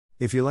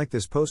If you like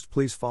this post,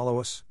 please follow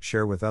us,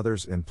 share with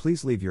others, and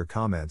please leave your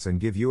comments and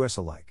give us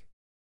a like.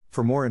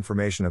 For more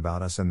information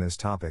about us and this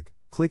topic,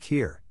 click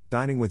here,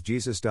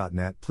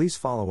 diningwithjesus.net. Please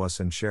follow us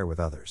and share with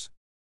others.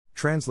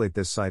 Translate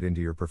this site into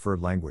your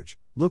preferred language.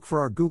 Look for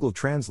our Google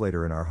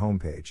Translator in our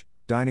homepage,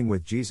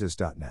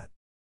 diningwithjesus.net.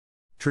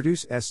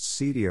 Traduce este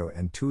sitio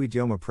en tu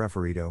idioma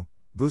preferido,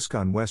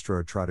 busca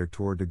nuestro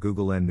traductor de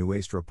Google en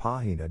nuestra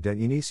página de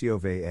inicio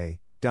va,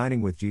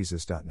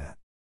 diningwithjesus.net.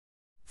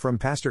 From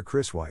Pastor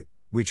Chris White,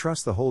 we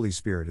trust the Holy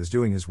Spirit is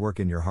doing His work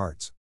in your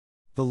hearts.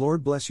 The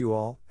Lord bless you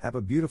all. Have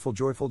a beautiful,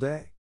 joyful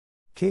day.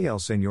 Que el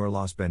Señor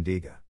los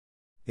bendiga.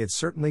 It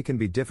certainly can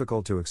be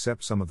difficult to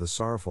accept some of the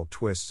sorrowful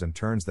twists and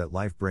turns that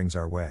life brings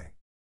our way.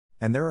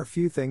 And there are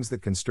few things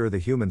that can stir the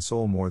human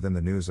soul more than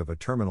the news of a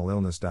terminal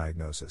illness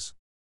diagnosis.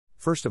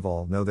 First of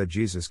all, know that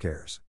Jesus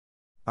cares.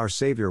 Our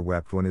Savior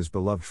wept when His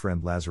beloved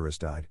friend Lazarus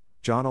died,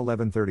 John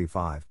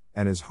 11:35,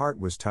 and His heart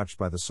was touched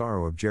by the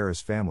sorrow of Jairus'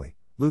 family,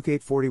 Luke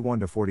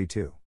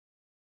 8:41-42.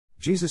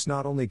 Jesus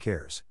not only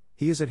cares,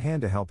 He is at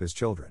hand to help His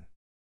children.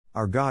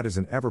 Our God is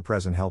an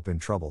ever-present help in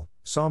trouble,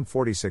 Psalm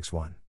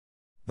 46:1.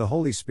 The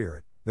Holy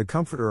Spirit, the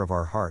Comforter of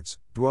our hearts,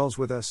 dwells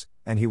with us,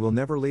 and He will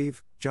never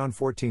leave, John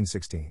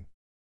 14:16.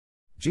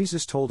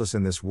 Jesus told us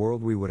in this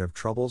world we would have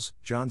troubles,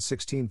 John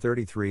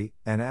 16:33,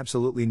 and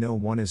absolutely no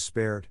one is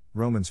spared,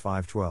 Romans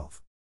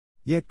 5:12.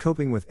 Yet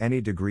coping with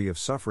any degree of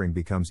suffering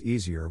becomes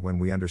easier when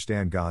we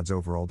understand God's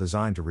overall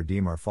design to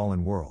redeem our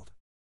fallen world.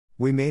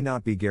 We may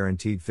not be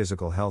guaranteed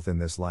physical health in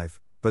this life,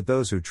 but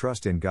those who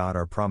trust in God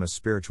are promised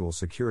spiritual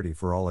security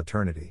for all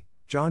eternity,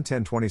 John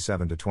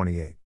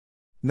 10:27-28.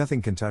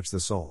 Nothing can touch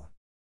the soul.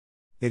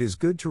 It is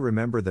good to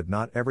remember that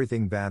not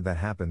everything bad that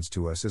happens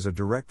to us is a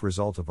direct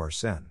result of our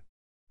sin.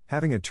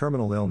 Having a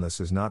terminal illness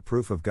is not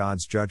proof of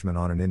God's judgment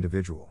on an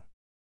individual.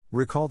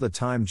 Recall the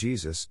time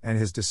Jesus and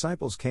His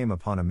disciples came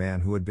upon a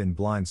man who had been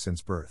blind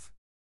since birth.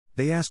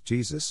 They asked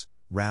Jesus,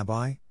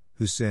 "Rabbi,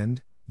 who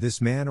sinned,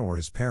 this man or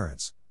his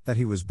parents, that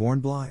he was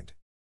born blind?"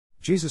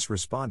 Jesus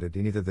responded,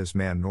 "Neither this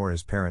man nor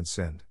his parents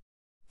sinned.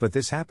 But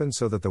this happened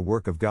so that the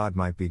work of God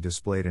might be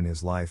displayed in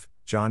his life,"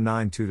 John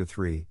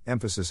 9:2-3,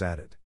 emphasis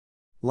added.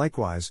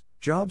 Likewise,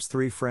 Job's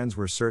 3 friends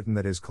were certain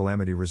that his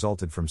calamity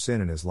resulted from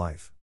sin in his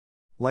life.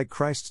 Like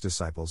Christ's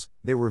disciples,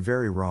 they were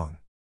very wrong.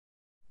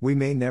 We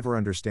may never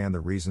understand the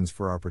reasons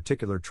for our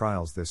particular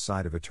trials this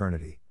side of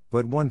eternity,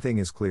 but one thing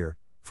is clear: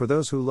 for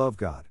those who love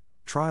God,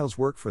 trials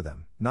work for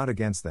them, not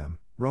against them,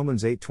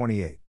 Romans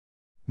 8:28.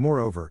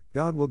 Moreover,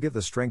 God will give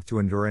the strength to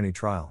endure any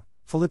trial,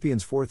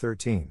 Philippians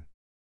 4:13.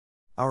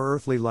 Our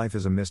earthly life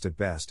is a mist at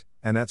best,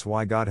 and that's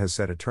why God has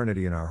set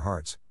eternity in our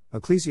hearts,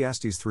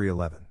 Ecclesiastes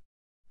 3:11.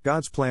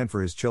 God's plan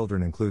for His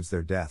children includes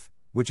their death,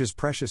 which is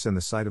precious in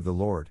the sight of the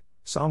Lord,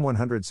 Psalm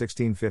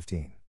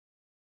 116:15.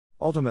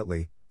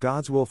 Ultimately,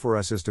 God's will for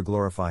us is to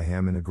glorify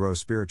Him and to grow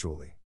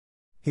spiritually.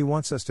 He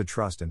wants us to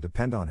trust and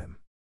depend on Him.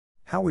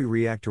 How we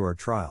react to our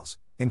trials,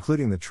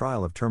 including the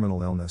trial of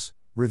terminal illness,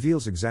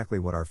 reveals exactly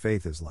what our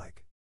faith is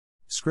like.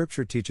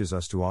 Scripture teaches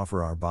us to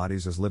offer our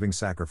bodies as living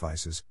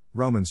sacrifices,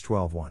 Romans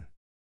 12:1.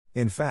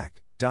 In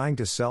fact, dying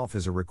to self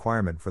is a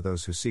requirement for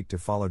those who seek to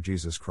follow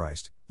Jesus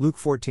Christ, Luke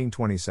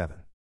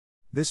 14:27.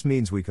 This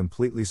means we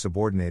completely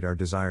subordinate our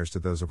desires to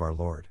those of our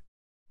Lord.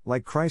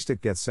 Like Christ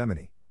at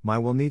Gethsemane, my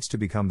will needs to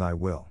become thy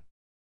will.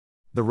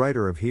 The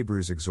writer of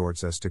Hebrews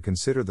exhorts us to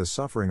consider the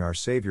suffering our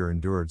Savior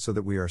endured so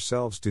that we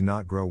ourselves do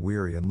not grow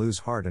weary and lose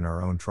heart in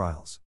our own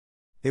trials.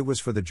 It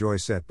was for the joy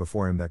set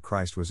before Him that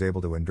Christ was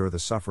able to endure the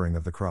suffering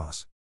of the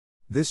cross.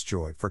 This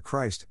joy, for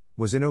Christ,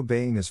 was in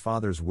obeying His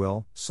Father's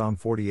will, Psalm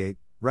 48,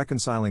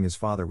 reconciling His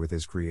Father with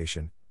His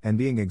creation, and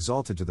being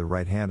exalted to the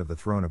right hand of the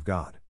throne of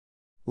God.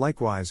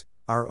 Likewise,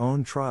 our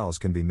own trials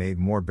can be made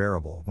more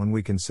bearable when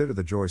we consider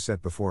the joy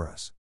set before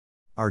us.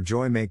 Our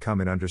joy may come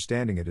in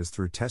understanding it is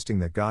through testing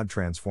that God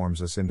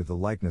transforms us into the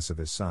likeness of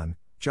His Son,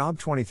 Job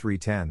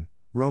 23:10,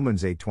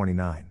 Romans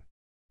 8:29.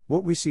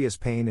 What we see as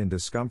pain and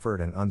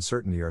discomfort and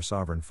uncertainty our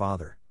sovereign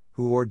Father,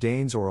 who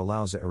ordains or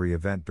allows every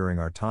event during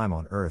our time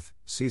on earth,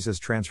 sees as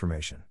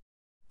transformation.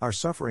 Our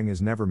suffering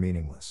is never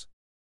meaningless.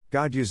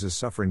 God uses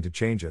suffering to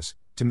change us,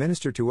 to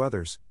minister to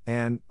others,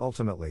 and,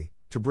 ultimately,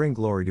 to bring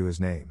glory to His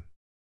name.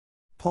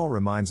 Paul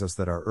reminds us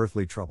that our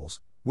earthly troubles,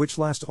 which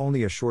last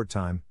only a short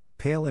time,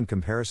 pale in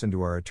comparison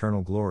to our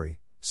eternal glory,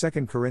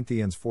 2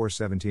 Corinthians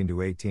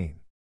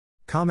 4:17-18.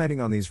 Commenting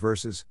on these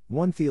verses,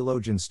 one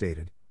theologian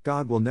stated,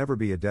 "God will never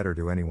be a debtor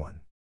to anyone.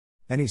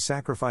 Any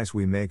sacrifice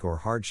we make or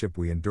hardship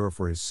we endure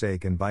for His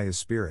sake and by His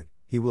Spirit,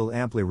 He will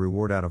amply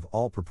reward out of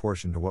all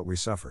proportion to what we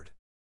suffered."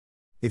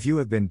 If you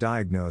have been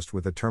diagnosed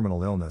with a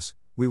terminal illness,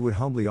 we would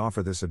humbly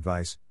offer this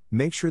advice: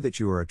 make sure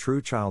that you are a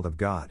true child of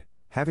God,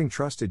 having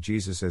trusted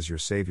Jesus as your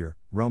Savior,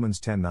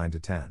 Romans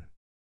 10:9-10.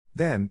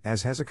 Then,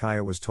 as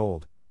Hezekiah was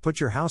told, put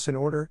your house in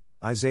order,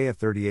 Isaiah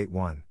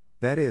 38:1,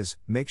 that is,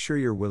 make sure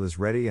your will is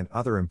ready and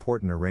other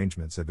important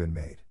arrangements have been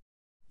made.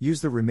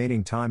 Use the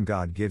remaining time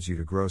God gives you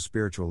to grow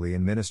spiritually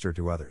and minister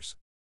to others.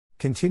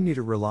 Continue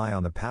to rely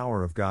on the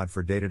power of God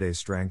for day-to-day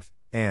strength,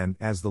 and,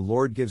 as the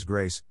Lord gives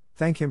grace,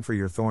 thank Him for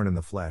your thorn in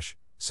the flesh,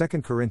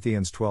 2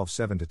 Corinthians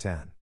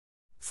 12:7-10.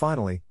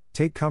 Finally,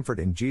 take comfort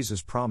in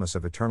Jesus' promise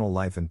of eternal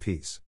life and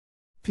peace.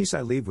 Peace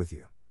I leave with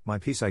you, my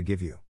peace I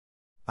give you.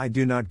 I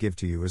do not give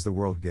to you as the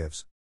world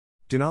gives.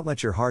 Do not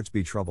let your hearts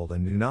be troubled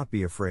and do not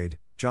be afraid.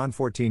 John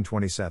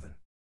 14:27.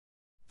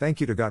 Thank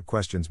you to Got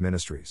Questions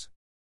Ministries.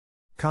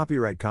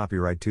 Copyright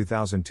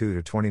 2002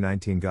 to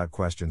 2019 Got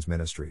Questions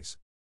Ministries.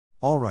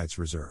 All rights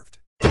reserved.